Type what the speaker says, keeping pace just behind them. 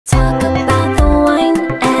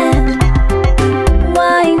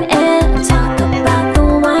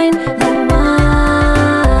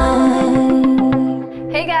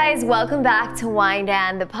Welcome back to Wine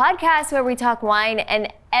and the podcast where we talk wine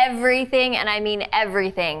and everything, and I mean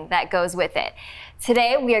everything that goes with it.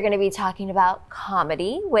 Today we are going to be talking about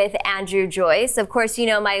comedy with Andrew Joyce. Of course, you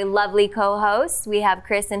know my lovely co-hosts. We have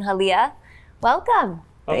Chris and Halia. Welcome.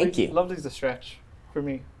 Thank you. Lovely's a stretch for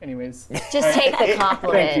me, anyways. Just take the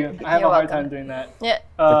compliment. Thank you. I have a hard time doing that. Yeah.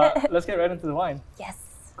 Let's get right into the wine. Yes.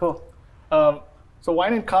 Cool. So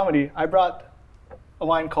wine and comedy. I brought a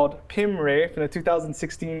wine called Pim Ray from the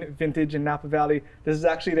 2016 vintage in Napa Valley. This is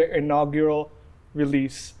actually their inaugural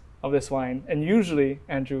release of this wine. And usually,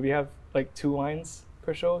 Andrew, we have like 2 wines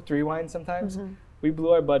per show, 3 wines sometimes. Mm-hmm. We blew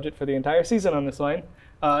our budget for the entire season on this wine.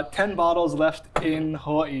 10 bottles left in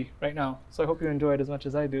Hawaii right now. So I hope you enjoy it as much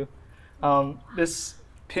as I do. This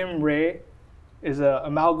Pim Ray is an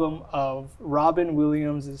amalgam of Robin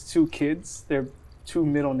Williams' 2 kids, their 2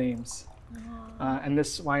 middle names. And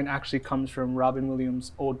this wine actually comes from Robin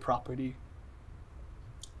Williams' old property.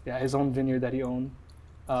 Yeah, his own vineyard that he owned.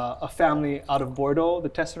 A family out of Bordeaux, the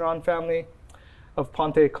Tesseron family of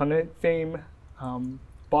Ponte Connet fame,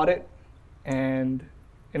 bought it. And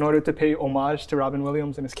in order to pay homage to Robin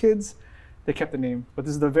Williams and his kids, they kept the name. But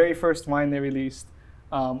this is the very first wine they released,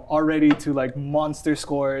 already to like monster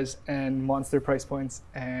scores and monster price points.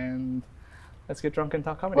 And let's get drunk and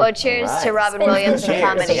talk comedy. Well, cheers to Robin Williams and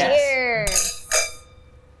comedy. Yes. Cheers.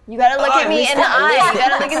 You gotta look at me in the eye. You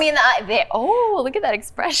gotta look at me in the eye. There. Oh, look at that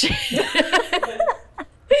expression.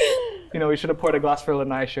 You know, we should have poured a glass for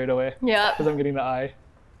Lanai straight away. Yeah. Because I'm getting the eye.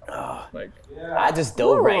 Oh, Like, I just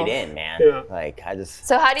dove Ooh. right in, man. Yeah. Like, I just,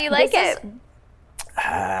 So how do you like it?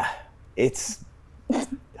 it's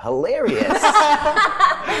hilarious.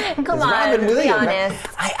 Come on, Robin be Williams. honest.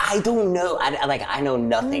 I don't know. I know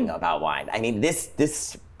nothing about wine. I mean, this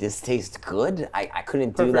tastes good. I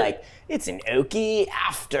couldn't do Perfect. like, it's an oaky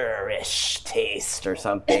after-ish taste or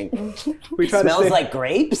something. we try to Smells stay like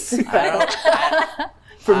grapes. I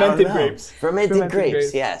fermented don't know. grapes. Fermented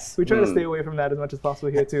grapes, yes. We try to stay away from that as much as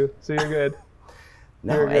possible here too. So you're good.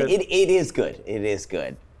 No, You're good. it is good. It is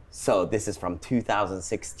good. So this is from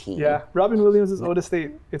 2016. Yeah, Robin Williams' old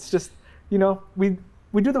estate. It's just, you know, we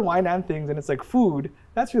do the wine and things, and it's like food.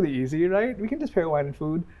 That's really easy, right? We can just pair wine and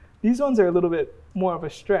food. These ones are a little bit more of a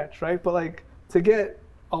stretch, right? But like to get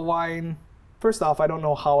a wine, first off, I don't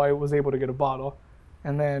know how I was able to get a bottle,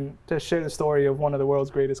 and then to share the story of one of the world's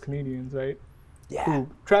greatest comedians, right? Yeah. Who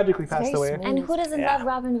tragically passed away. And who doesn't Yeah. love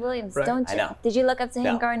Robin Williams? Right. Don't I you? know. Did you look up to him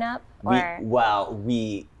No. growing up? Or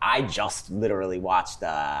I just literally watched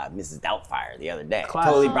Mrs. Doubtfire the other day. Classic.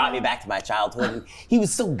 Totally brought me back to my childhood. And he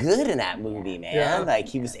was so good in that movie, man. Yeah. Like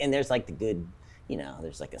he was, and there's like the good, you know,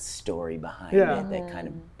 there's like a story behind Yeah. it that kind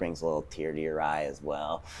of brings a little tear to your eye as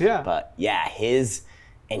well. Yeah. But yeah,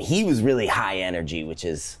 and he was really high energy, which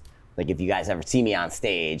is like if you guys ever see me on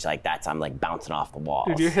stage, like I'm like bouncing off the walls.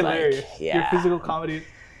 Dude, you're Like, hilarious. yeah. Your physical comedy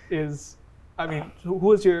is, I mean, who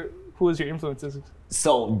was your influences?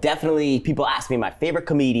 So definitely people ask me my favorite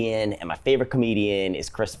comedian, and my favorite comedian is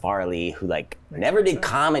Chris Farley, who like never did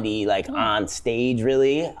comedy like on stage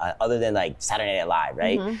really, other than like Saturday Night Live,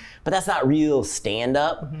 right? But that's not real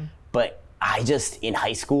stand-up. But I just, in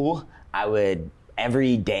high school,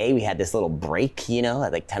 every day we had this little break, you know,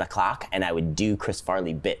 at like 10 o'clock, and I would do Chris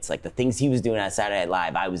Farley bits. Like the things he was doing on Saturday Night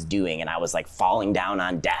Live, I was doing, and I was like falling down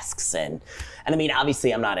on desks. And I mean,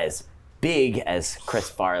 obviously I'm not as big as Chris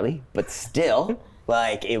Farley, but still,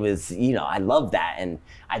 like it was, you know, I love that. And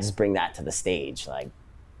I just bring that to the stage. Like,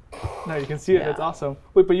 No, you can see it. Yeah. That's awesome.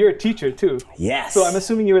 Wait, but you're a teacher too. yes. So I'm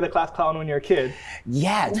assuming you were the class clown when you were a kid.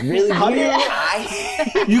 Yeah, it's really How do you-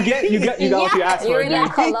 weird. You got what you asked you for, were dude. the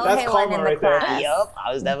Kolohe That's one karma in the right there. class. Yup,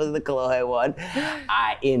 I was definitely the Kolohe one.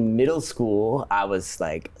 In middle school, I was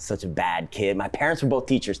like such a bad kid. My parents were both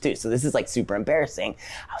teachers too, so this is like super embarrassing.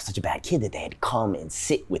 I was such a bad kid that they had to come and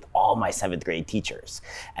sit with all my 7th grade teachers.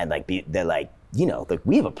 And like, they're like, you know, like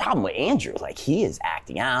we have a problem with Andrew. Like he is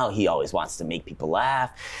acting out. He always wants to make people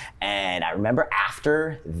laugh. And I remember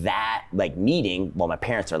after that like meeting, well, my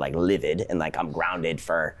parents are like livid and like I'm grounded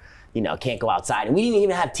for, you know, can't go outside. And we didn't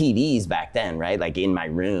even have TVs back then, right? Like in my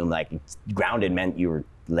room, like grounded meant you were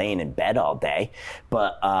laying in bed all day.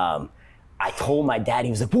 But I told my dad,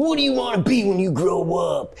 he was like, what do you want to be when you grow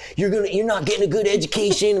up? You're not getting a good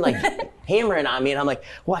education, like hammering on me. And I'm like,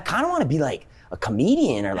 well, I kind of want to be like a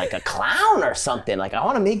comedian or like a clown or something. Like I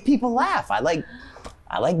want to make people laugh. I like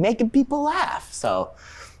making people laugh. So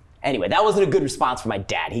anyway, that wasn't a good response from my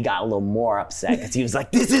dad. He got a little more upset because he was like,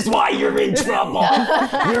 this is why you're in trouble.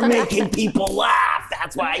 You're making people laugh.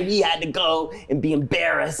 That's why we had to go and be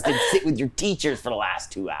embarrassed and sit with your teachers for the last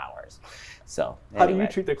 2 hours. So How do anyway.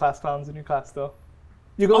 you treat the class clowns in your class though?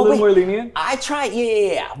 You go a little more lenient? I try,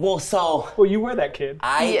 yeah. Well, so. Well, you were that kid.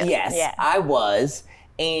 Yes, I was.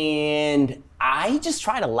 And I just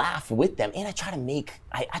try to laugh with them, and I try to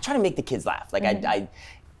make the kids laugh. Like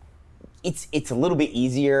it's a little bit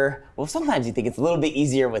easier. Well, sometimes you think it's a little bit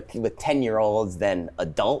easier with 10-year-olds than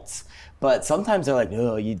adults, but sometimes they're like,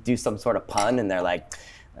 oh, you do some sort of pun, and they're like,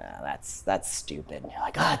 that's stupid. And you're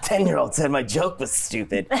like, 10-year-old said my joke was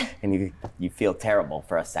stupid, and you feel terrible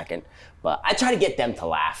for a second. But I try to get them to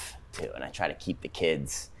laugh too, and I try to keep the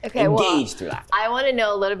kids engaged through laughter. I want to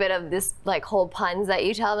know a little bit of this like whole puns that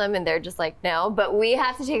you tell them, and they're just like, no. But we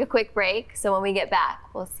have to take a quick break, so when we get back,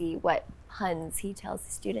 we'll see what puns he tells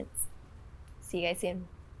the students. See you guys soon.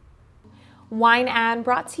 Wine and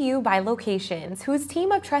brought to you by Locations, whose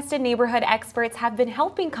team of trusted neighborhood experts have been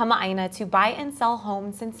helping Kama'aina to buy and sell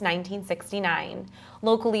homes since 1969.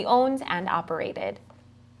 Locally owned and operated.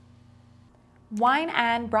 Wine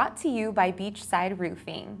and brought to you by Beachside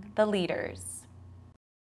Roofing, the leaders.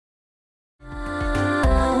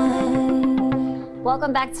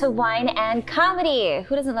 Welcome back to Wine and Comedy.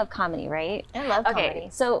 Who doesn't love comedy, right? I love comedy.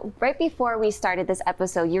 So right before we started this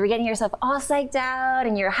episode, you were getting yourself all psyched out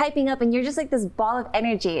and you're hyping up and you're just like this ball of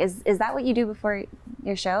energy. Is that what you do before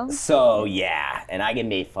your show? So yeah, and I get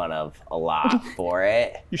made fun of a lot for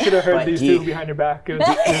it. You should have heard these two behind your back. It was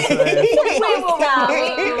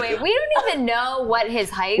Wait. We don't even know what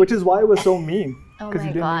his hype. Which is why it was so mean. Oh Because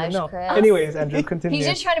you my didn't even know. gosh, Chris. Anyways, Andrew, continue. He's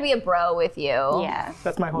just trying to be a bro with you. Yeah.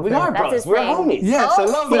 That's my whole We thing. are That's bros. his We're thing. homies. Yes, I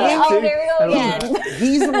love that. Oh, there we go I love again. that.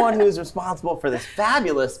 He's the one who's responsible for this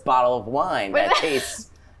fabulous bottle of wine that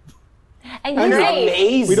tastes And Andrew, you're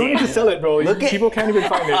amazing. We don't need to sell it, bro. Look at- People can't even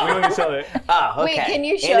find it. We don't need to sell it. Oh, okay. Wait, can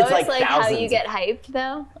you And show it's us like how you thousands. get hyped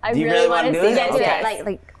though? I Do you really really want wanna to do see it? that. Okay.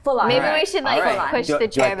 like full on. Maybe All we right. should All like right. push do, the do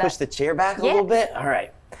chair I back. push the chair back a little bit? All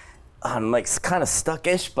right. I'm like kind of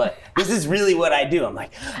stuckish, but this is really what I do. I'm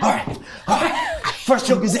like, all right. First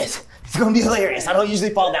joke is this. It's gonna be hilarious. I don't usually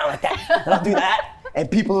fall down like that. And I'll do that, and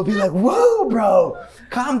people will be like, whoa, bro,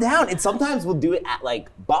 calm down. And sometimes we'll do it at like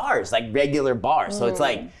bars, like regular bars. So it's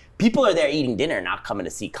like, people are there eating dinner, not coming to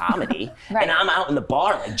see comedy. Right. And I'm out in the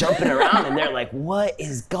bar, like jumping around, and they're like, what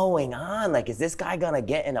is going on? Like, is this guy gonna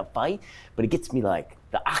get in a fight? But it gets me like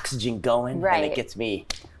the oxygen going, and Right. it gets me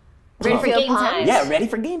Ready for Feel game pumped? time. yeah, ready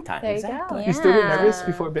for game time. There you exactly. go. You still get nervous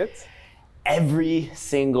before bits? Every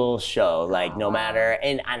single show, like no matter,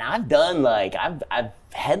 and I've done like I've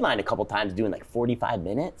headlined a couple times doing like 45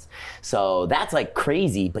 minutes, so that's like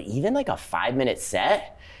crazy. But even like a 5-minute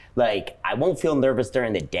set, like I won't feel nervous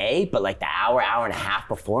during the day, but like the hour and a half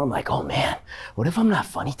before, I'm like, oh man, what if I'm not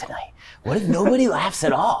funny tonight? What if nobody laughs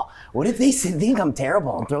at all? What if they think I'm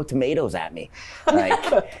terrible and throw tomatoes at me? Like,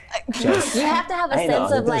 just, You have to have a I know,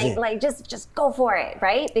 sense of it doesn't- like just go for it,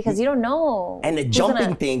 right? Because you don't know. And the who's jumping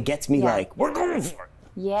gonna- thing gets me like, we're going for it.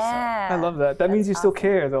 Yeah. I love that. That means you still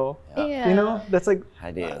care, though. Yeah. You know, that's like,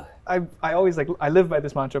 I do. I always like, I live by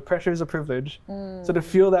this mantra, pressure is a privilege. So to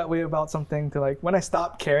feel that way about something, to like, when I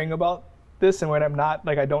stop caring about this and when I'm not,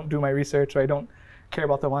 like I don't do my research or I don't care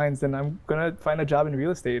about the wines, then I'm gonna find a job in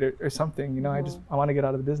real estate or something, you know, I want to get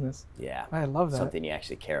out of the business. Yeah. I love that. Something you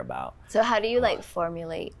actually care about. So how do you like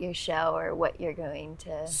formulate your show or what you're going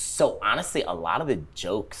to? So honestly, a lot of the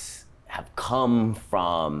jokes have come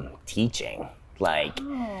from teaching, like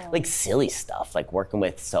silly stuff, like working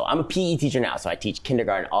with. So I'm a PE teacher now, so I teach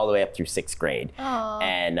kindergarten all the way up through 6th grade.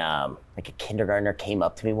 And like a kindergartner came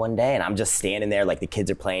up to me one day, and I'm just standing there, like the kids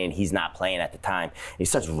are playing, he's not playing at the time. And he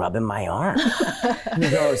starts rubbing my arm. And he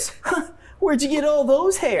goes, "Where'd you get all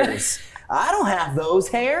those hairs? I don't have those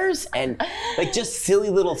hairs." And like just silly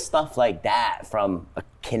little stuff like that from a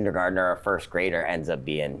kindergartner or a 1st grader ends up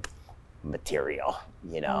being material,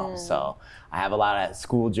 you know? So I have a lot of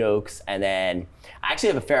school jokes, and then I actually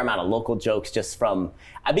have a fair amount of local jokes just from,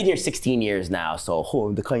 I've been here 16 years now,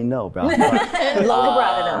 so the kind know, bro.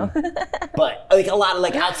 But like a lot of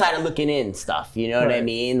like outside of looking in stuff, you know what I Right.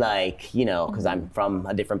 mean? Like, you know, because I'm from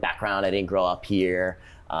a different background, I didn't grow up here.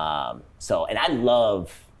 So, and I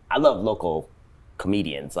love local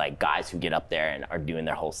comedians, like guys who get up there and are doing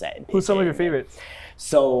their whole set. And Who's some of your pitching. favorites?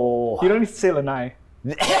 So, You don't need to say Lanai. I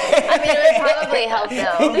mean, it would probably help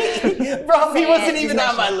though. bro, he Say wasn't it. even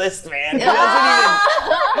on my list, man.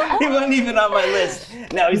 He wasn't even on my list.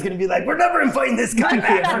 Now he's gonna be like, we're never inviting this guy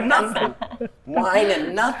back for nothing. Wine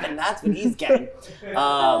and nothing. That's what he's getting.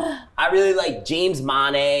 I really like James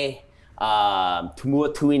Monet.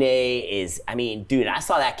 Tumua Tuine is, I mean, dude, I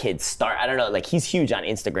saw that kid start, I don't know, like he's huge on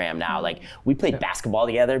Instagram now. Like we played basketball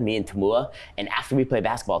together, me and Tumua, and after we played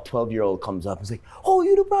basketball, 12-year-old comes up and is like, oh,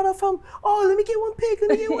 you the brother from, oh, let me get one pic,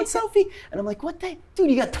 let me get one selfie. And I'm like, what the,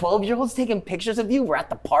 dude, you got 12-year-olds taking pictures of you? We're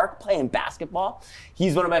at the park playing basketball.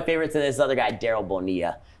 He's one of my favorites, and this other guy, Daryl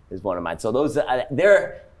Bonilla, is one of mine. So those,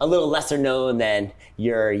 they're a little lesser known than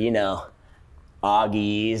your, you know,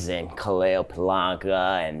 Augies and Kaleo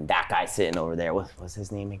Palanca and that guy sitting over there. What's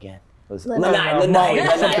his name again? Lanai,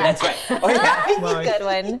 that's right. Oh, yeah. Good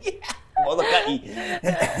one. Well, look at you.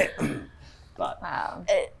 Wow.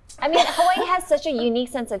 I mean, Hawaii has such a unique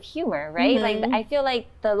sense of humor, right? Like, I feel like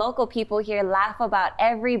the local people here laugh about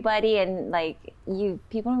everybody, and like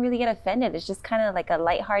people don't really get offended. It's just kind of like a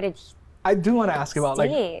lighthearted. I do want to ask about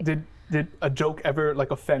state. like, did a joke ever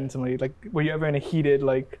like offend somebody? Like, were you ever in a heated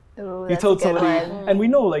like? Ooh, you told that's a good somebody, one. and we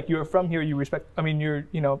know like you're from here. You respect. I mean, you're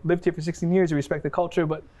lived here for 16 years. You respect the culture,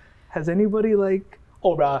 but has anybody like,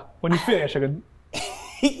 oh, brah, when you finish, I could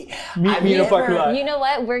meet me in a parking lot? You know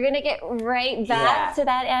what? We're gonna get right back to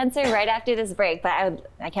that answer right after this break. But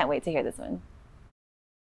I can't wait to hear this one.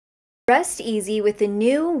 Rest easy with the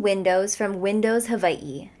new windows from Windows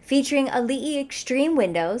Hawaii, featuring Ali'i Extreme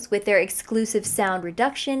windows with their exclusive sound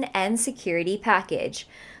reduction and security package.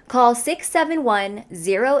 Call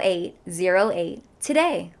 671-0808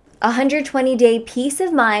 today. 120-day peace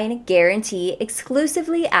of mind guarantee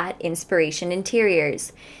exclusively at Inspiration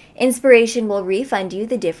Interiors. Inspiration will refund you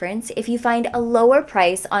the difference if you find a lower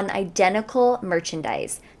price on identical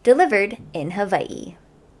merchandise delivered in Hawaii.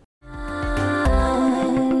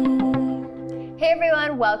 Hey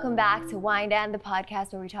everyone, welcome back to Wine and the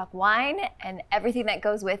podcast where we talk wine and everything that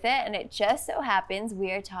goes with it. And it just so happens we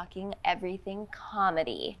are talking everything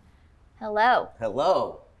comedy. Hello.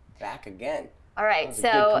 Hello, back again. All right, That was a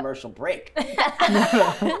good so commercial break.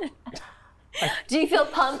 do you feel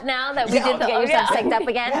pumped now that we did the Get yourself psyched up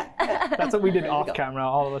again. That's what we did off camera.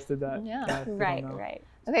 All of us did that. Yeah. Right.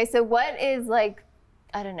 Okay, so what is like,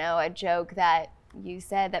 I don't know, a joke that you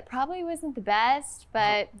said that probably wasn't the best,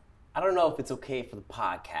 but I don't know if it's okay for the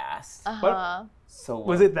podcast. So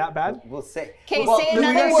Was it that bad? We'll say. Okay, well, say We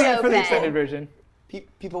another gotta see it joke for the then. extended version.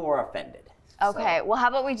 people were offended. Okay, well how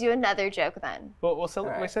about we do another joke then? We'll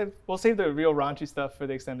right. we'll save the real raunchy stuff for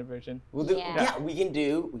the extended version. We'll do, Yeah. we can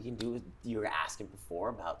do what you were asking before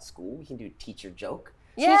about school. We can do teacher joke.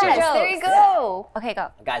 Yes, jokes. there you go. Okay,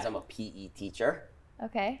 go. Guys, I'm a PE teacher,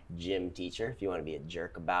 Okay. gym teacher, if you want to be a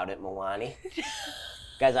jerk about it, Milani.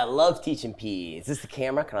 Guys, I love teaching PE. Is this the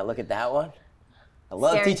camera? Can I look at that one? I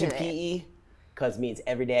love Stare teaching into it. PE because it means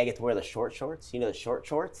every day I get to wear the short shorts. You know the short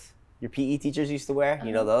shorts your PE teachers used to wear?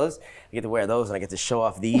 You know those? I get to wear those and I get to show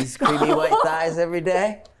off these creamy white thighs every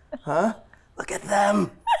day. Huh? Look at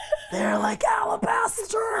them. They're like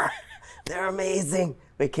alabaster. They're amazing.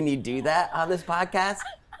 Wait, can you do that on this podcast?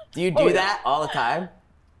 Do you do that all the time?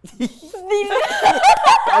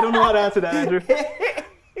 I don't know how to answer that, Andrew.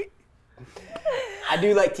 I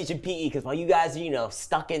do like teaching PE because while you guys are,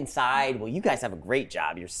 stuck inside, well, you guys have a great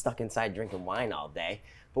job. You're stuck inside drinking wine all day.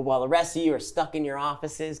 But while the rest of you are stuck in your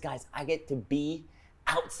offices, guys, I get to be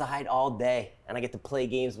outside all day. And I get to play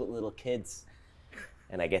games with little kids.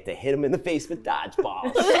 And I get to hit them in the face with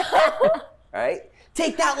dodgeballs. All right?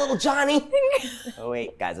 Take that, little Johnny. Oh,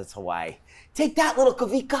 wait, guys, it's Hawaii. Take that, little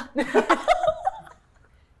Kavika.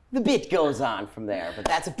 The bit goes on from there, but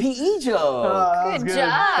that's a PE joke. Good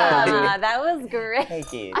job. That was great.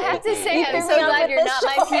 Thank you. I have to say, I'm threw so me off glad with you're the not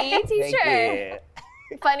my short. PE teacher. Thank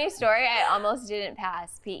you. Funny story, I almost didn't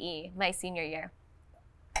pass PE my senior year.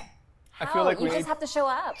 I feel like you we just need have to show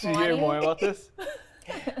up. to hear more about this.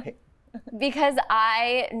 Because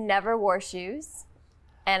I never wore shoes.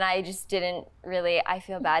 And I just didn't really, I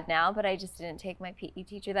feel bad now, but I just didn't take my PE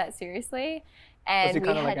teacher that seriously. And Was he we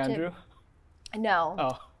kind of had like to, Andrew? No.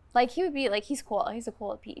 Oh. Like he would be like, he's cool. He's a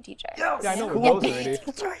cool PE teacher. Yeah, I know those already.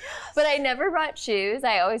 But I never brought shoes.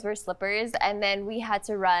 I always wore slippers. And then we had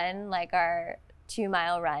to run like our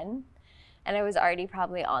 2-mile run. And I was already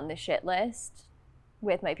probably on the shit list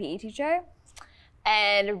with my PE teacher.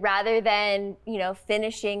 And rather than,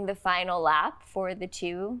 finishing the final lap for the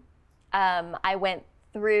 2, I went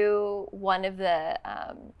through one of the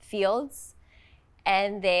fields,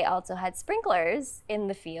 and they also had sprinklers in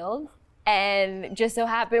the field. And just so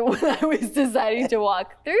happened when I was deciding to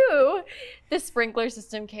walk through, the sprinkler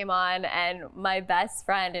system came on, and my best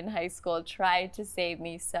friend in high school tried to save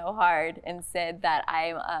me so hard and said that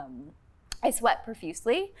I sweat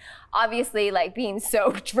profusely. Obviously, like being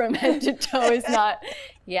soaked from head to toe is not,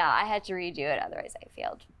 I had to redo it, otherwise I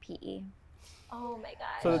failed PE. Oh my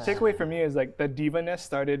god. So the takeaway for me is like the diva-ness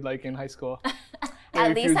started like in high school. I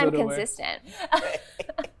At least refuse I'm it away. consistent.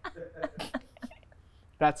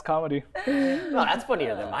 That's comedy. No, that's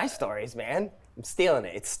funnier than my stories, man. I'm stealing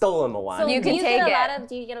it. It's stolen, Moana. So You do can you take get a it. lot of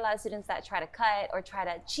do you get a lot of students that try to cut or try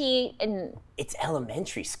to cheat and It's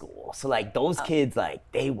elementary school. So like those kids, like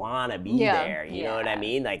they want to be Yeah. there. You know what I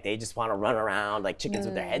mean? Like they just want to run around like chickens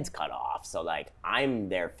with their heads cut off. So like I'm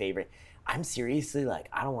their favorite. I'm seriously like,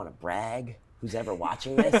 I don't want to brag. Who's ever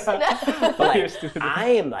watching this? But like, I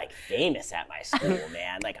am like famous at my school,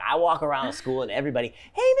 man. Like I walk around school and everybody,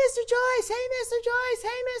 hey, Mr. Joyce, hey, Mr. Joyce, hey,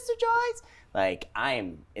 Mr. Joyce. Like I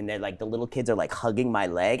am, and they're like, the little kids are like hugging my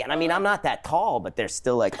leg. And I mean, I'm not that tall, but they're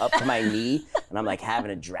still like up to my knee. And I'm like having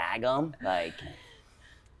to drag them, like,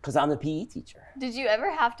 cause I'm the PE teacher. Did you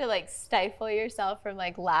ever have to like stifle yourself from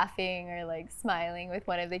like laughing or like smiling with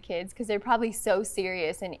one of the kids? Because they're probably so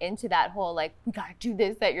serious and into that whole like, we gotta do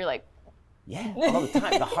this, that you're like, Yeah, all the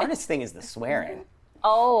time. The hardest thing is the swearing,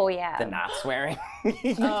 oh yeah. the not swearing.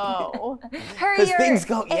 oh. Hurry Because your things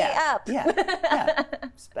go, A up. yeah.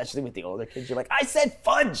 Especially with the older kids, you're like, I said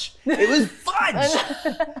fudge. It was fudge.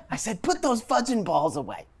 I said, put those fudging balls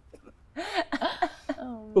away.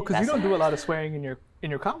 Well, because you don't do a lot of swearing in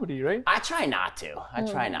your comedy, right? I try not to. I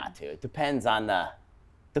try not to. It depends on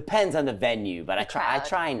the venue, but I crowd.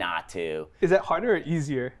 try not to. Is that harder or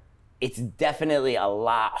easier? It's definitely a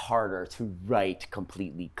lot harder to write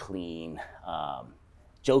completely clean.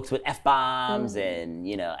 Jokes with F-bombs and,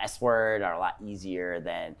 S-word are a lot easier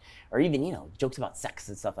than, or even, jokes about sex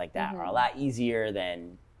and stuff like that are a lot easier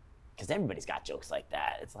than, because everybody's got jokes like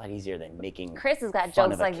that. It's a lot easier than making Chris has got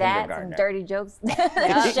fun jokes of a like that, some kindergartner. dirty jokes.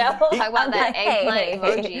 Talk about that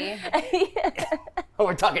eggplant Hey. emoji. Oh,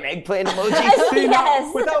 we're talking eggplant emojis? See, now,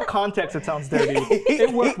 Yes. without context, it sounds dirty.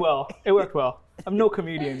 It worked well. It worked well. I'm no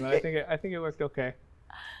comedian, but I think it worked okay.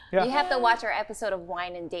 Yeah. You have to watch our episode of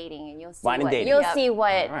Wine and Dating, and you'll see Wine and what Dating. you'll Yep. see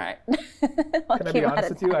what. All right. what Can I came be out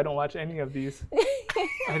honest of with you? I don't watch any of these.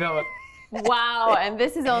 I don't. Wow, and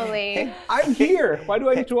this is only. I'm here. Why do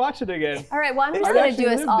I need to watch it again? All right, well, I'm just I going to actually do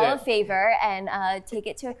us lived all it. a favor and take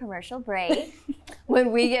it to a commercial break.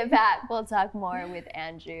 When we get back, we'll talk more with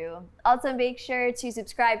Andrew. Also, make sure to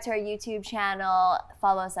subscribe to our YouTube channel,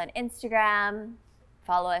 follow us on Instagram,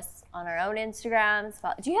 follow us on our own Instagrams.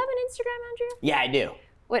 Do you have an Instagram, Andrew? Yeah, I do.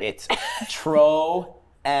 What? It's Tro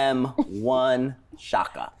M1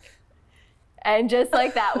 Shaka. And just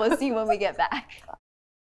like that, we'll see when we get back.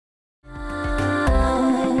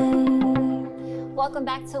 Welcome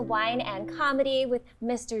back to Wine and Comedy with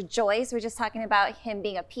Mr. Joyce. We're just talking about him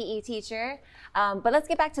being a PE teacher. But let's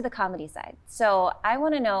get back to the comedy side. So we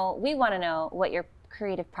want to know what your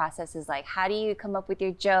creative process is like. How do you come up with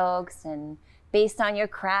your jokes, and based on your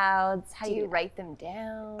crowds, how Do you do write them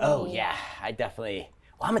down? Oh, yeah. I definitely.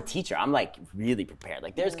 Well, I'm a teacher. I'm like really prepared.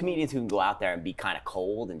 Like there's comedians who can go out there and be kind of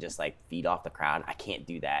cold and just like feed off the crowd. I can't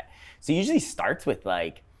do that. So it usually starts with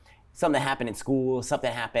like something happened in school,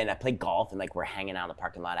 something happened. I play golf and like we're hanging out in the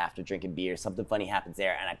parking lot after drinking beer. Something funny happens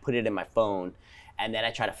there and I put it in my phone and then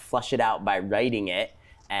I try to flush it out by writing it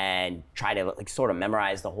and try to like sort of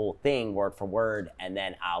memorize the whole thing word for word. And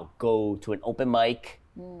then I'll go to an open mic.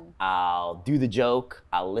 I'll do the joke.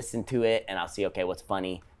 I'll listen to it and I'll see, okay, what's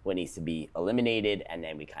funny, what needs to be eliminated, and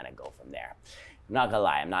then we kind of go from there. I'm not gonna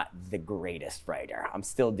lie, I'm not the greatest writer. I'm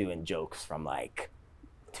still doing jokes from like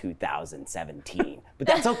 2017, but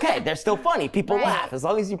that's okay. They're still funny. People laugh as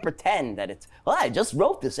long as you pretend that it's, well, I just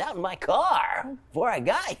wrote this out in my car before I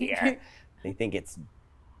got here. They think it's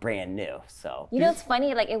brand new. So You know, it's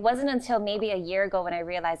funny, like it wasn't until maybe a year ago when I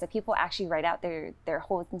realized that people actually write out their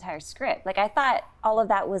whole entire script. Like I thought all of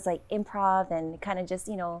that was like improv and kind of just,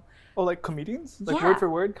 Oh, like comedians? Like Yeah. word for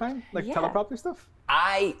word kind? Like Yeah. teleprompter stuff?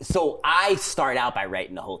 I start out by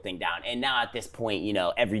writing the whole thing down, and now at this point,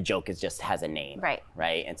 every joke just has a name, Right.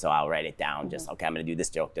 And so I'll write it down. Just okay, I'm gonna do this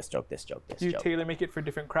joke, this joke, this joke, this Do you joke. tailor make it for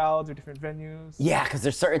different crowds or different venues? Yeah, because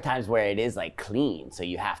there's certain times where it is like clean, so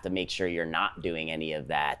you have to make sure you're not doing any of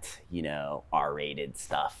that, R-rated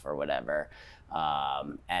stuff or whatever.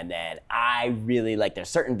 And then I really like, there's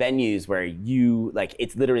certain venues where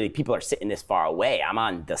it's literally people are sitting this far away. I'm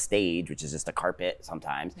on the stage, which is just a carpet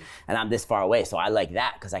sometimes, and I'm this far away. So I like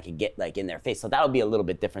that because I can get like in their face. So that'll be a little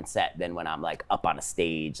bit different set than when I'm like up on a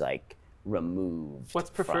stage, like removed. What's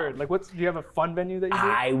preferred? from- Like do you have a fun venue that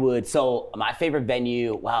you do? So my favorite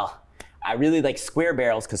venue, I really like Square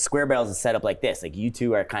Barrels because Square Barrels is set up like this. Like you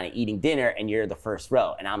two are kind of eating dinner and you're the first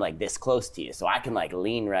row and I'm like this close to you. So I can like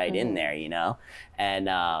lean right in there, And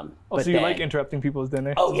So you like interrupting people's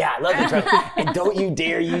dinner? Oh yeah, I love interrupting. And don't you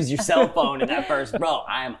dare use your cell phone in that first row.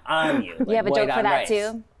 I am on you. you have a joke for that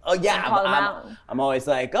too? Oh yeah, call them out. I'm always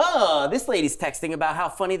like, oh, this lady's texting about how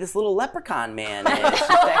funny this little leprechaun man is. She's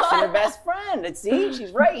texting her best friend. And see, she's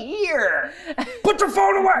right here. Put your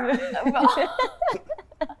phone away.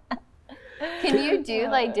 Can you do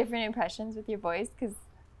like different impressions with your voice? Because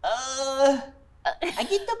I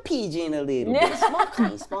get the pigeon a little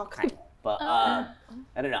bit, small kind. But I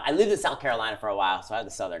don't know. I lived in South Carolina for a while, so I have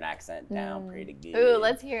the Southern accent down pretty good. ooh,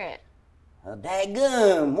 let's hear it. Oh,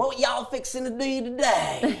 daggum, what y'all fixing to do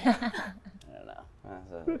today? I don't know.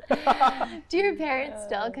 Do your parents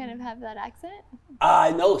still kind of have that accent?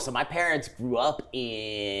 No, so my parents grew up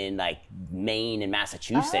in like Maine and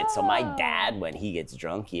Massachusetts. So my dad, when he gets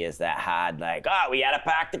drunk, he has that hard like, oh, we gotta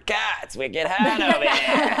pack the cats, we get out of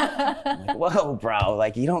here. I'm like, whoa, bro,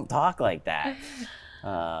 like you don't talk like that.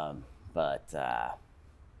 Yeah.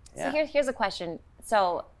 So here's a question.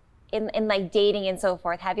 So in like dating and so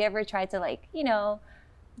forth, have you ever tried to like,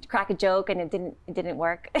 crack a joke and it didn't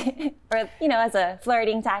work? Or, as a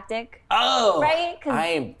flirting tactic? Oh, right? I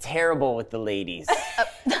am terrible with the ladies.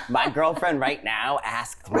 My girlfriend right now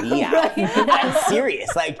asked me out. I'm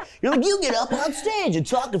serious. Like, you're like, you get up on stage and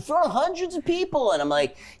talk in front of hundreds of people. And I'm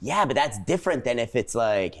like, yeah, but that's different than if it's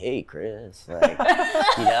like, hey, Chris. Like,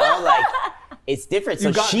 like, it's different.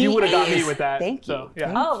 So you would have got me with that. Thank you. So,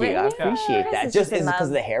 yeah. Thank you. I appreciate that. Is Just in because love.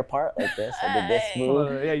 of the hair part like this. I did this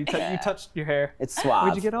move. Yeah, you touched your hair. It's suave.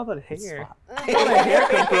 Where'd you get all that hair? Suave. Where'd all that hair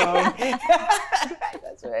come from?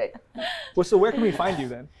 That's right. Well, so where can we find you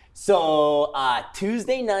then? So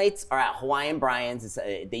Tuesday nights are at Hawaiian Brian's.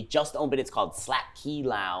 They just opened. It's called Slap Key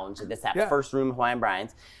Lounge. That's that first room, Hawaiian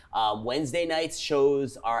Brian's. Wednesday nights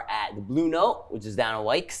shows are at the Blue Note, which is down in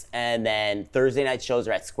Wykes, and then Thursday night shows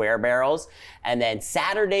are at Square Barrels, and then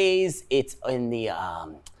Saturdays it's in the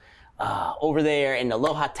over there in the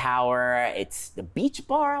Aloha Tower. It's the Beach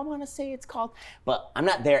Bar, I want to say it's called, but I'm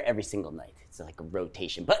not there every single night. It's like a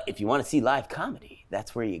rotation. But if you want to see live comedy,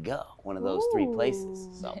 that's where you go. One of those three places.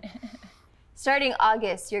 So. Starting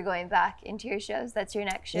August, you're going back into your shows. That's your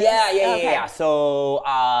next show? Yeah. So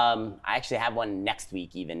I actually have one next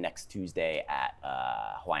week, even next Tuesday at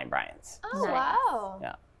Hawaiian Brian's. Oh, wow.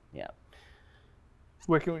 Yeah.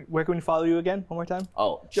 Where can we follow you again? One more time.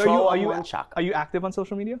 Oh, are you active on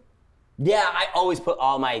social media? Yeah, I always put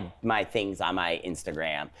all my things on my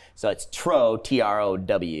Instagram. So it's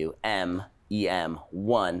TROWMEM1,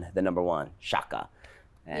 the number 1, Shaka.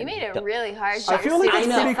 And you made it really hard. I feel like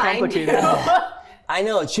it's pretty complicated. I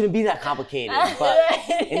know, it shouldn't be that complicated, but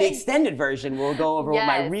in the extended version, we'll go over what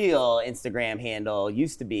my real Instagram handle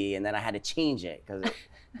used to be, and then I had to change it because it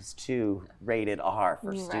was too rated R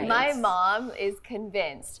for students. My mom is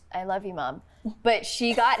convinced, I love you, Mom, but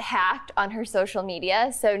she got hacked on her social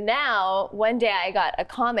media. So now, one day I got a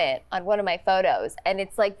comment on one of my photos, and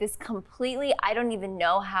it's like this completely, I don't even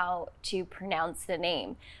know how to pronounce the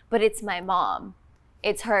name, but it's my mom.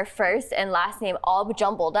 It's her first and last name all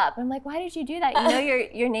jumbled up. I'm like, why did you do that? You know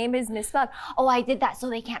your name is misspelled. Oh, I did that so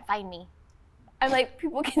they can't find me. I'm like,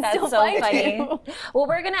 people can still find you. Well,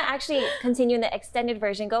 we're gonna actually continue in the extended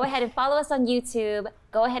version. Go ahead and follow us on YouTube.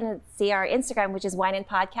 Go ahead and see our Instagram, which is Wine and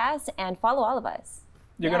Podcast, and follow all of us.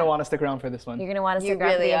 You're gonna want to stick around for this one. You're gonna want to stick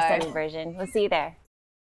around for the extended version. We'll see you there.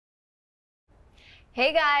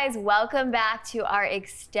 Hey guys, welcome back to our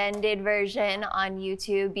extended version on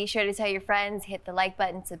YouTube. Be sure to tell your friends, hit the like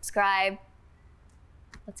button, subscribe.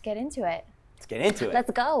 Let's get into it.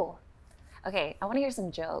 Let's go. Okay, I want to hear some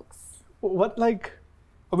jokes. What, like,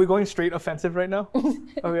 are we going straight offensive right now?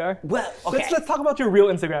 Oh, we are? Well, okay. Let's talk about your real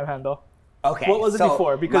Instagram handle. Okay. What was it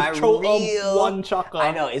before? Because one Shaka.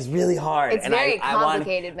 I know, it's really hard. It's very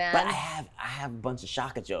complicated, man. But I have a bunch of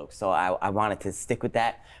Shaka jokes, so I wanted to stick with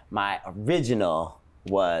that. My original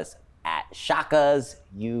was at Shaka's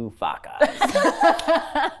You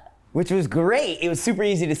Fakas. Which was great. It was super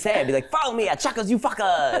easy to say. I'd be like, follow me at Shaka's You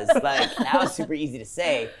Fakas. Like, that was super easy to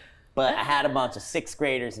say. But I had a bunch of 6th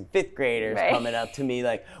graders and 5th graders coming up to me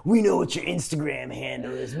like, we know what your Instagram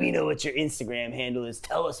handle is. We know what your Instagram handle is.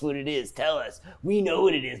 Tell us what it is. Tell us. We know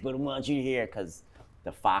what it is, but we want you to hear because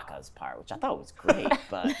the Fakas part, which I thought was great.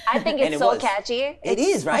 But I think it's so catchy. It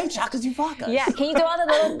is, right? Shaka's You Fakas. Yeah. Can you do all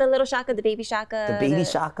the little Shaka, the baby Shaka? The baby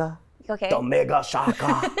Shaka. Okay. The mega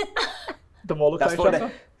Shaka. The Molokai Shaka?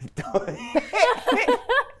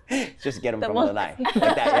 Just get them from the line. Like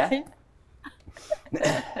that, yeah?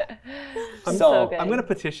 I'm going to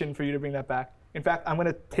petition for you to bring that back. In fact, I'm going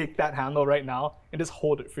to take that handle right now and just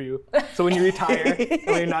hold it for you. So when you retire, and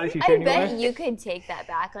when you're not a teacher anymore. I bet you could take that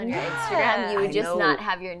back on your Instagram. You would just not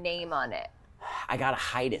have your name on it. I got to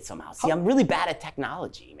hide it somehow. See, I'm really bad at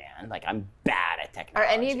technology, man. Like, I'm bad at technology.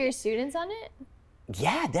 Are any of your students on it?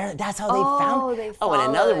 Yeah, that's how they found. They and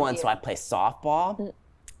another one, you. so I play softball.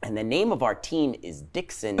 And the name of our team is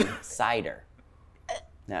Dixon Cider.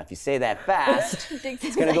 Now, if you say that fast,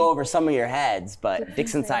 it's going to go over some of your heads, but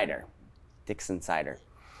Dixon Cider. Dixon Cider.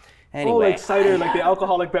 Anyway, Oh, like cider, like the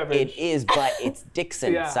alcoholic beverage. it is, but it's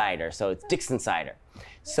Dixon Yeah. Cider, so it's Dixon Cider.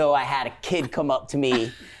 So I had a kid come up to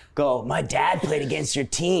me, go, my dad played against your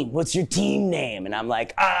team. What's your team name? And I'm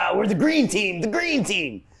like, we're the green team,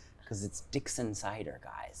 because it's Dixon Cider,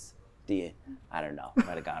 guys. Do you? I don't know.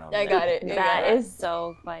 Might have gone over I got it. That is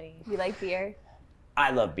so funny. You like beer?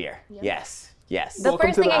 I love beer. Yes. The Welcome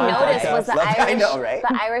first to thing the I noticed podcast. was the I know, right?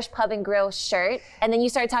 Irish pub and grill shirt, and then you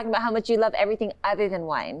started talking about how much you love everything other than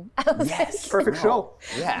wine. I was Yes. Perfect show.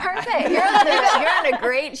 Yeah. Perfect. You're on a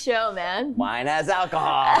great show, man. Wine has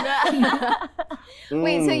alcohol.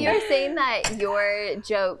 Wait, so you're saying that your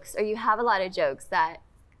jokes, or you have a lot of jokes that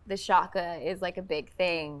the shaka is like a big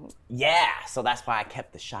thing. Yeah, so that's why I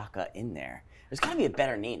kept the shaka in there. There's gotta be a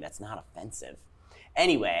better name that's not offensive.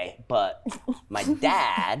 Anyway, but my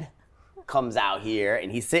dad comes out here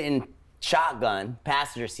and he's sitting shotgun,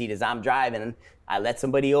 passenger seat as I'm driving. I let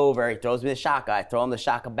somebody over, he throws me the shaka, I throw him the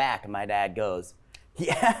shaka back, and my dad goes,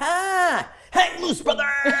 yeah, hang loose, brother,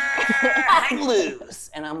 hang loose.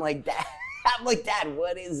 And I'm like, Dad,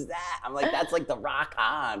 what is that? I'm like, that's like the rock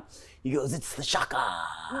on. He goes, it's the shaka.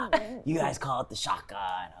 You guys call it the shaka.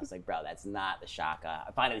 And I was like, bro, that's not the shaka.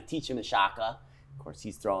 I finally teach him the shaka. Of course,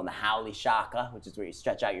 he's throwing the howley shaka, which is where you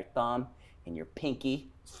stretch out your thumb and your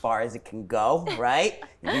pinky as far as it can go, right?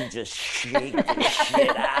 And you just shake the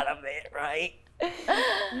shit out of it, right?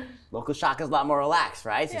 Local shaka is a lot more relaxed,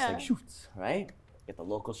 right? It's just like shoots, right? Get the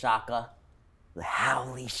local shaka, the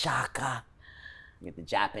howley shaka. You get the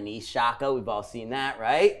Japanese shaka. We've all seen that,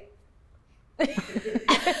 right?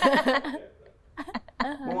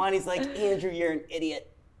 Mwani's like, Andrew, you're an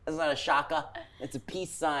idiot. That's not a shaka. It's a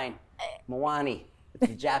peace sign. Mwani, it's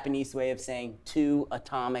the Japanese way of saying 2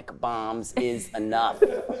 atomic bombs is enough.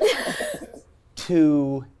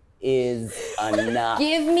 2 is enough.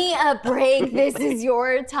 Give me a break. This is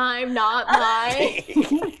your time, not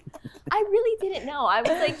mine. I really didn't know. I was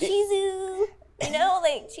like, Chizu. You know,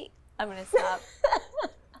 like, I'm going to stop.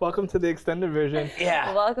 Welcome to the extended version.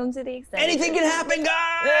 Yeah. Welcome to the extended. Anything can happen,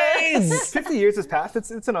 guys! 50 years has passed.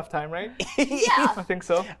 It's enough time, right? Yeah. I think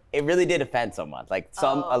so. It really did offend someone. Like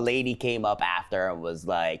a lady came up after and was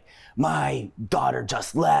like, my daughter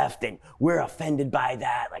just left and we're offended by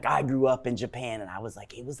that. Like I grew up in Japan, and I was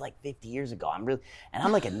like, it was like 50 years ago.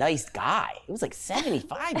 I'm like a nice guy. It was like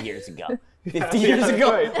 75 years ago. 50 years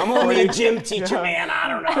ago. Right. I'm only a gym teacher, man. I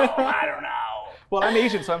don't know. Well, I'm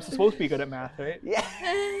Asian, so I'm supposed to be good at math, right? Yeah.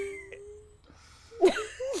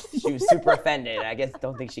 She was super offended. I guess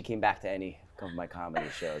don't think she came back to any of my comedy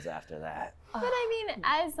shows after that. But I mean,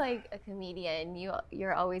 as like a comedian,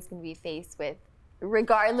 you're always going to be faced with,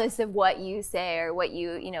 regardless of what you say or what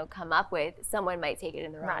you come up with, someone might take it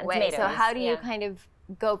in the wrong Rotten way. Tomatoes, So how do you yeah. kind of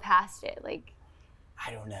go past it? Like,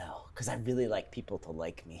 I don't know, because I really like people to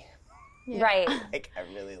like me. Right. Like I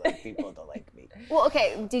really like people to like me. well,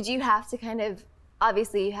 okay, did you have to kind of,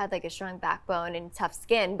 obviously you had like a strong backbone and tough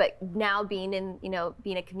skin, but now being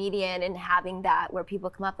a comedian and having that where people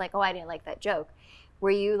come up like, oh, I didn't like that joke.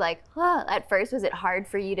 Were you like, at first, was it hard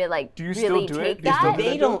for you to like Do you still really do it? take Do you still that? do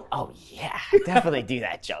They don't. Oh yeah, I definitely do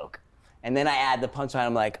that joke. And then I add the punchline.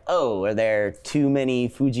 I'm like, oh, are there too many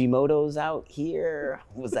Fujimotos out here?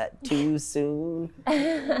 Was that too soon?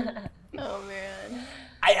 Oh man.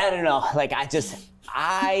 I don't know. Like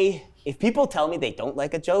if people tell me they don't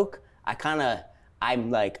like a joke,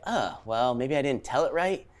 I'm like, oh, well, maybe I didn't tell it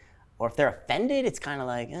right. Or if they're offended, it's kind of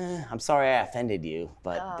like, I'm sorry I offended you,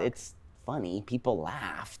 but it's funny. People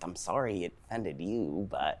laughed. I'm sorry it offended you,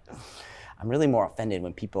 but I'm really more offended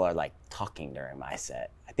when people are like talking during my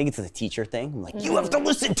set. I think it's a teacher thing. I'm like, you have to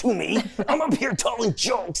listen to me. I'm up here telling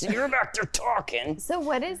jokes and you're back there talking. So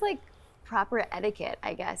what is like proper etiquette,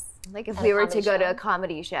 I guess? Like if we were to go to a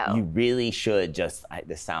comedy show. You really should just,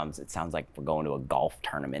 it sounds like we're going to a golf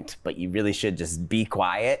tournament, but you really should just be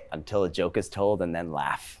quiet until a joke is told and then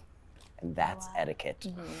laugh. And that's etiquette.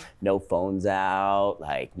 No phones out,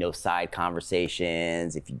 like no side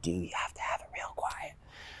conversations. If you do, you have to have it real quiet.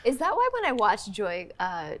 Is that why when I watched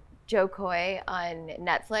Joe Coy on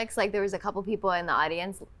Netflix, like there was a couple people in the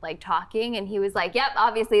audience like talking and he was like, yep,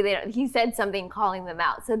 obviously he said something calling them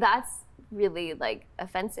out. So that's really like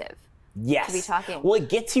offensive. Yes. To be talking. Well, it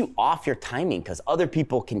gets you off your timing because other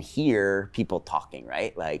people can hear people talking,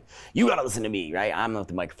 right? Like, you gotta listen to me, right? I'm with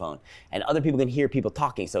the microphone. And other people can hear people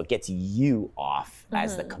talking, so it gets you off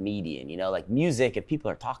as the comedian, Like music, if people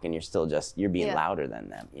are talking, you're being louder than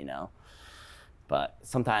them, But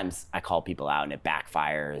sometimes I call people out and it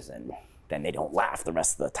backfires and then they don't laugh the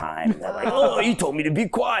rest of the time. And they're like, oh, you told me to be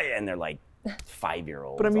quiet. And they're like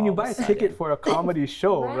 5-year-olds. But I mean, you buy a ticket for a comedy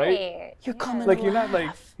show, right? You're coming Like you're not like,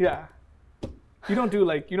 yeah. You don't do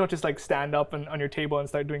like, you don't just like stand up and on your table and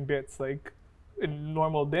start doing bits like in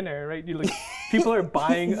normal dinner, right? You like, people are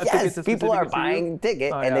buying a ticket to people are specifically see buying you. a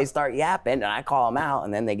ticket and they start yapping and I call them out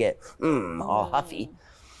and then they get all huffy.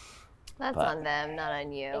 That's on them, not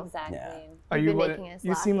on you. Exactly. Yeah. Are You've you been one, making us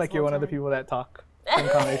you laugh seem this like you're whole one of the time. people that talk in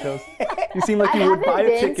comedy shows. You seem like I you would buy haven't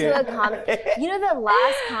a been ticket. to a comedy. You know, the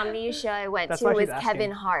last comedy show I went That's to why was she's asking.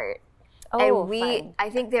 Kevin Hart. Oh, And fun. I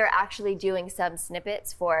think they're actually doing some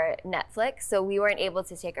snippets for Netflix, so we weren't able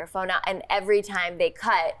to take our phone out. And every time they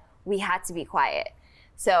cut, we had to be quiet.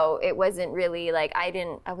 So it wasn't really like I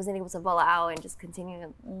wasn't able to vola out and just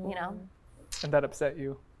continue, you know. And that upset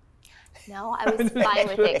you. No, I was fine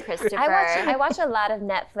with it, Christopher. I watch a lot of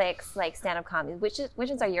Netflix like stand-up comedies. Which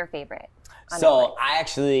ones are your favorite? On So Netflix? I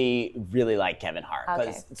actually really like Kevin Hart.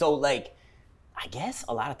 Okay. So like, I guess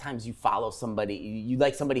a lot of times you follow somebody, you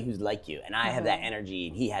like somebody who's like you, and I have that energy,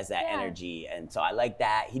 and he has that energy, and so I like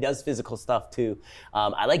that. He does physical stuff too.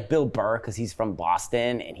 I like Bill Burr because he's from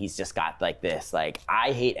Boston, and he's just got like this, like,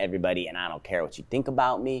 I hate everybody, and I don't care what you think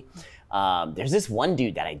about me. There's this one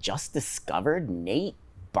dude that I just discovered, Nate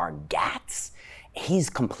Bargatze. He's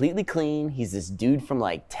completely clean. He's this dude from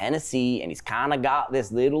like Tennessee, and he's kind of got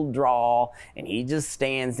this little drawl, and he just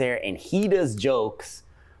stands there, and he does jokes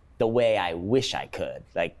the way I wish I could.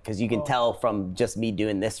 Like, because you can tell from just me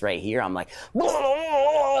doing this right here, I'm like,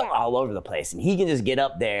 all over the place. And he can just get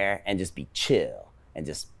up there and just be chill and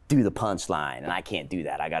just do the punchline. And I can't do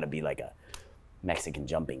that. I got to be like a Mexican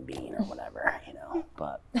jumping bean or whatever, you know.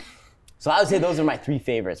 But so I would say those are my 3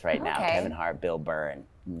 favorites right now. Okay. Kevin Hart, Bill Burr, and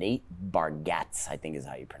Nate Bargatze, I think is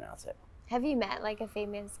how you pronounce it. Have you met like a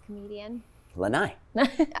famous comedian? Lanai.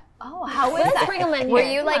 Oh, how was that? bring him in Were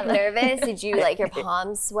here. you Come like on. nervous? Did you like your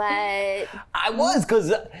palms sweat? I was,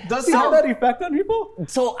 because Does he have that effect on people?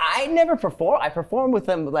 so I never performed. I performed with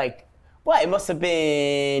him like, what? It must have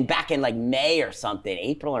been back in like May or something,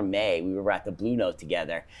 April or May. We were at the Blue Note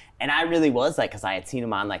together, and I really was like, because I had seen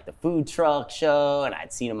him on like the food truck show, and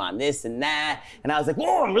I'd seen him on this and that, and I was like,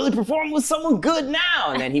 whoa, I'm really performing with someone good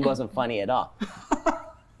now. And then he wasn't funny at all.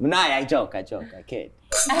 No, I joke, I kid.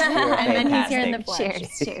 And then he's here in the Fantastic.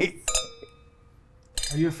 flesh. Cheers.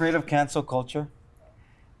 Are you afraid of cancel culture?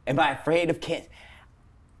 Am I afraid of cancer?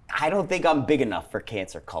 I don't think I'm big enough for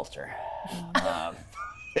cancer culture. I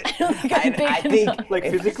think Like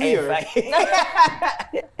if- physically, if or?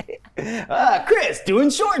 Chris doing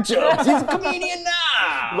short jokes. He's a comedian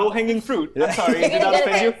now. Low-hanging fruit. I'm sorry, did that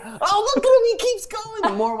offend you? Oh, look at him! He keeps going.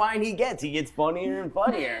 The more wine he gets funnier and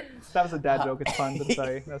funnier. That was a dad joke. It's fun, but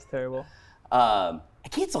sorry, that's terrible.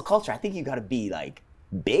 Cancel culture. I think you got to be like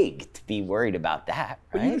big to be worried about that,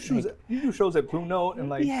 But right? you do shows at Blue Note and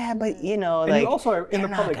like. Yeah, but you know, And like you also are in the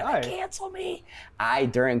they're public not gonna eye. cancel me.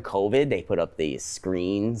 During COVID, they put up these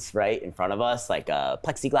screens right in front of us, like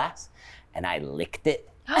plexiglass, and I licked it.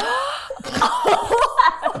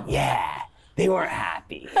 Yeah, they weren't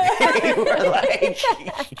happy. They were like,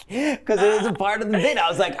 because it was a part of the bit. I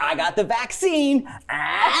was like, I got the vaccine, and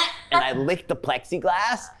I licked the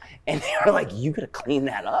plexiglass. And they were like, you gotta clean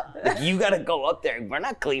that up. Like, you gotta go up there. We're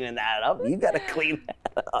not cleaning that up. You gotta clean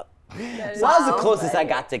that up. So that was the closest I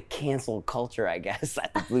got to cancel culture, I guess,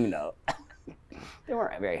 at the Blue Note. They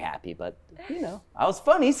weren't very happy, but you know, I was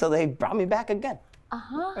funny, so they brought me back again.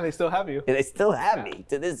 And they still have you. And they still have me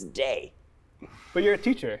to this day. But you're a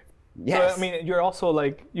teacher. Yes. So, I mean, you're also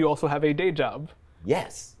like, you also have a day job.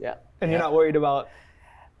 Yes. Yeah. And you're not worried about.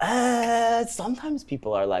 Sometimes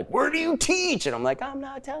people are like, where do you teach? And I'm like, I'm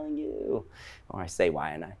not telling you. Or I say,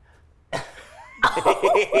 why and I.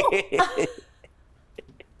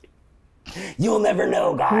 You'll never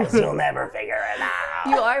know, guys. You'll never figure it out.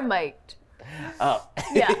 You are mic'd. Oh.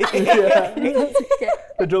 Yeah.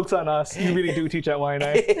 The joke's on us. You really do teach at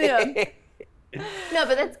YNI. Yeah. No,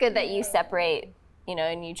 but that's good that you separate, you know,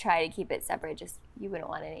 and you try to keep it separate. Just you wouldn't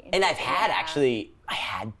want any. And I've had I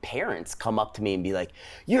had parents come up to me and be like,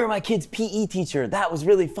 you're my kid's PE teacher. That was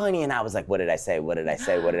really funny. And I was like, what did I say? What did I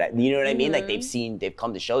say? What did I, you know what I mean? Like they've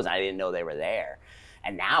come to shows and I didn't know they were there.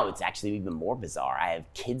 And now it's actually even more bizarre. I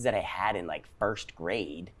have kids that I had in like first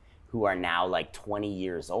grade who are now like 20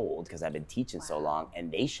 years old because I've been teaching so long, and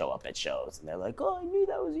they show up at shows and they're like, oh, I knew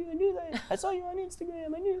that was you. I knew that. I saw you on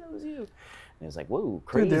Instagram. I knew that was you. And it was like, whoa,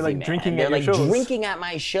 crazy, they're like man. drinking They're at your like shows. drinking at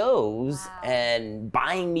my shows and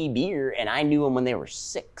buying me beer, and I knew them when they were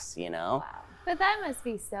 6, you know? But that must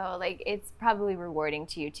be so, like, it's probably rewarding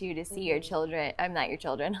to you, too, to see your children. I'm not your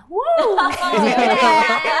children. Woo!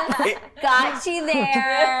 Got you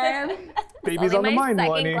there. Baby's Only on the my mind,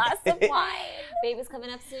 second Wani. glass of wine. Baby's coming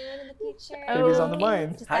up soon in the future. Baby's on the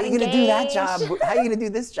mind. Just How are got you gonna do that engaged. job? How are you gonna do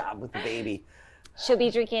this job with the baby? She'll be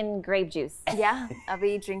drinking grape juice. Yeah, I'll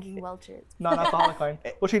be drinking Welch's. Non-alcoholic wine.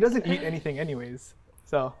 Well, she doesn't eat anything anyways,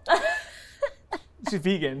 so she's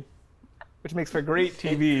vegan, which makes for great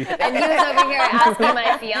TV. And he was over here asking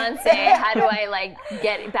my fiance, how do I like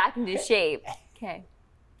get back into shape? Okay.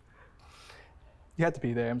 You had to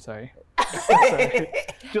be there. I'm sorry. Sorry.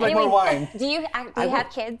 Do you like more wine? Do you have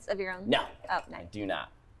kids of your own? No, Oh, I nice. do not.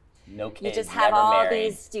 No kids. You just have never all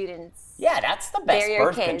married. these students. Yeah, that's the best They're your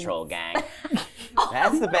birth kids. control, gang.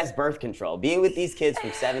 That's the best birth control. Being with these kids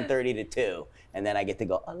from 7:30 to 2, and then I get to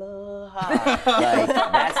go aloha. Like,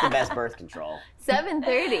 that's the best birth control.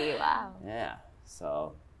 7:30. Wow. Yeah.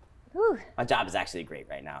 So Whew. my job is actually great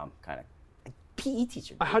right now. I'm kind of a PE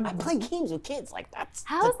teacher. Dude. had- I play games with kids. Like that's.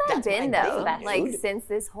 How's that that's been my though? thing, Like dude. since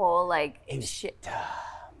this whole like It was- shit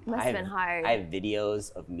I must have been hard. I have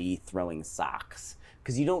videos of me throwing socks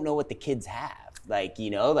because you don't know what the kids have. Like, you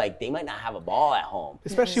know, like they might not have a ball at home.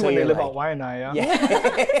 Especially So when they you're live like- out Waianae, yeah?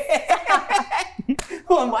 Yeah.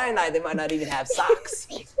 Well, on Waianae, they might not even have socks.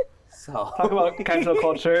 So. Talk about cancel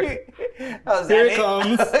culture. How's Here that, it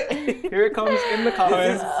comes. Here it comes in the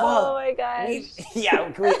comments. Oh my gosh. Yeah,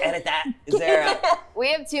 can we edit that? Is there a...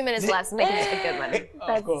 We have 2 minutes left, so make it a good one.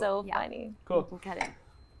 That's cool. so funny. Cool. We'll cut it.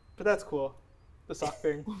 But that's cool. The sock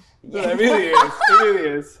thing. Yeah, it really is. It really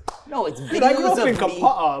is. No, it's Dude, I grew videos up in of me.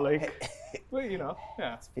 Kapa'a, like, well, you know,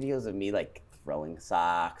 yeah. Videos of me like throwing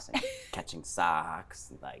socks and catching socks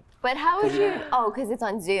and like. But how would you? Oh, because it's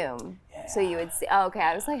on Zoom, so you would see. Oh, okay.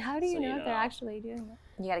 I was like, how do you So know you if they're know. actually doing that?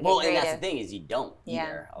 You gotta get Well, and creative. that's the thing is you don't Yeah.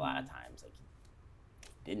 either a lot of times. Like,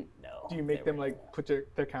 you didn't know. Do you make them like put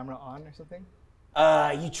their camera on or something?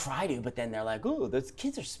 You try to, but then they're like, "Oh, those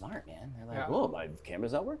kids are smart, man." They're like, Yeah. "Oh, my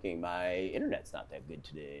camera's not working. My internet's not that good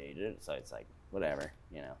today." So it's like, whatever,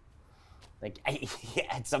 you know. Like,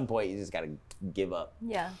 at some point, you just gotta give up,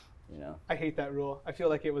 Yeah. you know. I hate that rule. I feel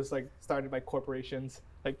like it was like started by corporations.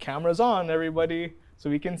 Like cameras on, everybody, so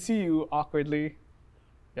we can see you awkwardly.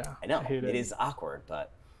 Yeah, I know hate it is awkward,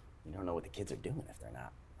 but you don't know what the kids are doing if they're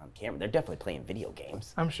not on camera. They're definitely playing video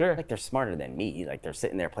games. I'm sure. Like they're smarter than me. Like they're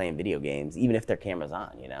sitting there playing video games, even if their camera's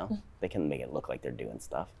on. You know, they can make it look like they're doing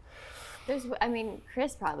stuff. I mean,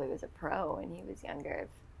 Chris probably was a pro when he was younger,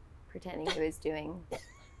 pretending he was doing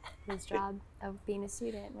his job of being a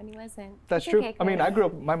student when he wasn't. That's It's true. okay, I mean, Chris. I grew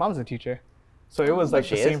up. My mom's a teacher, so it was like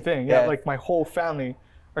she the is? same thing. Yeah, Yeah. like my whole family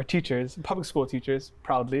are teachers, public school teachers,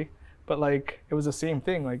 proudly. But like it was the same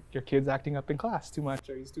thing. Like your kid's acting up in class too much,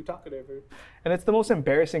 or he's too talkative, and it's the most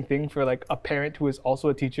embarrassing thing for like a parent who is also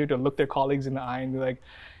a teacher to look their colleagues in the eye and be like,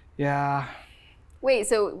 "Yeah, Wait,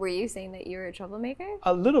 so were you saying that you were a troublemaker?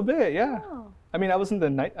 a little bit, yeah." Oh, I mean, I wasn't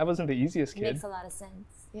the easiest kid. Makes a lot of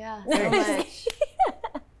sense. yeah, so much.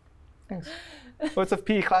 Thanks. Well, it's a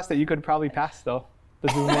PE class that you could probably pass though, the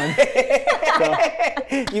Zoom one.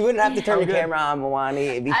 So, You wouldn't have to turn I'm the good. camera on, Moani.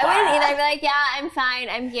 It'd be I fine. wouldn't either. I'd be like, yeah, I'm fine.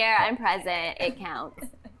 I'm here. I'm present. It counts.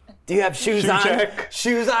 Do you have shoes Shoe on? check.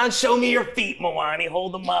 Shoes on. Show me your feet, Moani.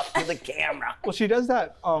 Hold them up to the camera. well, she does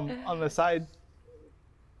that on the side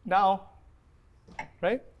now,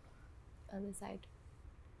 right? On the side.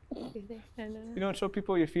 You don't show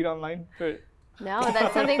people your feet online. No,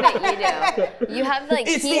 that's something that you do. You have like,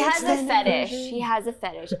 It's he the has a extended fetish. version. He has a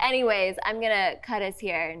fetish. Anyways, I'm gonna cut us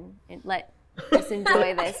here and let us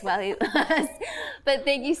enjoy this while he lasts. But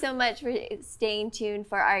thank you so much for staying tuned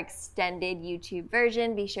for our extended YouTube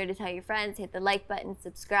version. Be sure to tell your friends, hit the like button,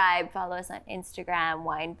 subscribe, follow us on Instagram,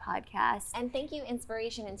 Wine Podcast. And thank you,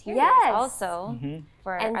 Inspiration Interiors, Yes. also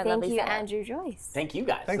for And our thank lovely you, setup. Andrew Joyce. Thank you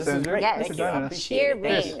guys. Thanks, this is Andrew. great. Yes. Thank Thanks you. for I joining us. appreciate it. Thank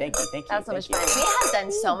Cheers. you. Thank you. Thank you. That was so thank much you. fun. We have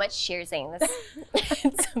done so much cheersing.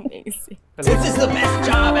 It's amazing. This is the best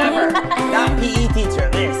job ever. Not PE teacher.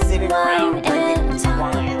 This sitting around.